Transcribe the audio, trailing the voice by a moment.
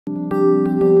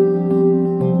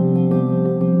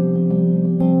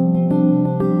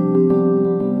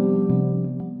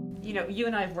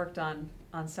and I have worked on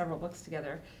several books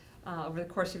together over the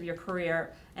course of your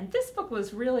career, and this book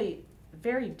was really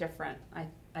very different,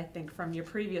 I think, from your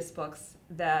previous books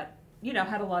that, you know,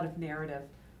 had a lot of narrative.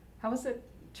 How was it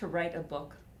to write a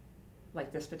book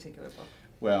like this particular book?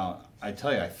 Well, I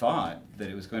tell you, I thought that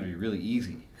it was going to be really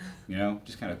easy, you know,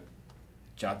 just kind of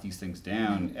jot these things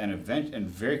down, and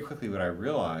very quickly what I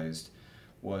realized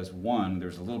was, one,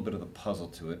 there's a little bit of the puzzle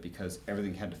to it because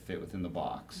everything had to fit within the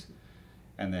box,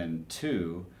 and then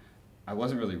two, I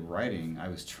wasn't really writing, I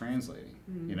was translating,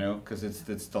 you know, because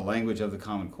it's the language of the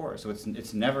Common Core. So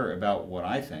it's never about what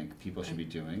I think people should be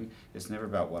doing. It's never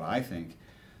about what I think,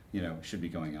 you know, should be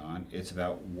going on. It's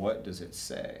about what does it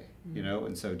say, you know.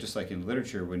 And so just like in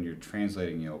literature, when you're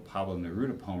translating, you know, Pablo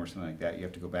Neruda poem or something like that, you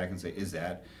have to go back and say, is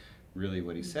that really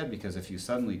what he said? Because if you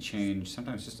suddenly change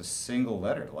sometimes just a single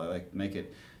letter, like make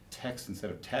it text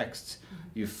instead of texts,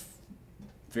 you've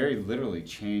very literally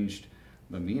changed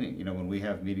the meaning. You know, when we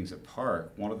have meetings at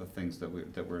Park, one of the things that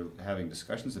we're having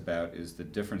discussions about is the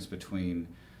difference between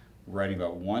writing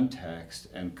about one text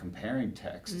and comparing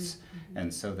texts.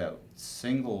 And so that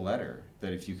single letter,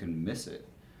 that if you can miss it,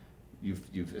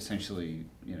 you've essentially,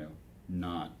 you know,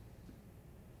 not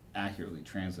accurately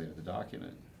translated the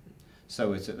document.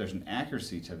 So there's an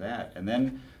accuracy to that. And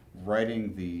then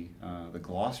writing the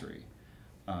glossary,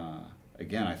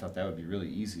 again, I thought that would be really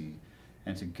easy.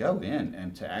 And to go in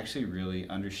and to actually really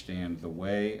understand the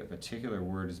way a particular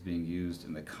word is being used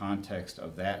in the context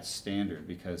of that standard,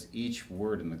 because each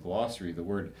word in the glossary, the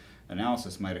word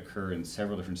analysis might occur in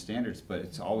several different standards, but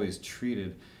it's always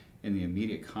treated in the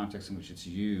immediate context in which it's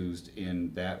used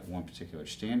in that one particular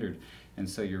standard. And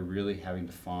so you're really having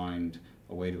to find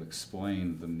a way to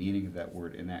explain the meaning of that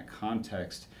word in that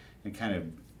context and kind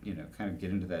of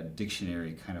get into that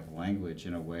dictionary kind of language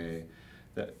in a way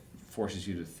that forces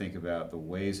you to think about the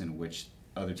ways in which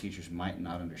other teachers might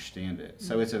not understand it.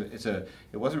 So it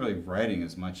wasn't really writing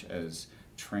as much as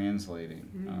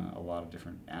translating a lot of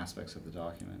different aspects of the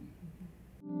document.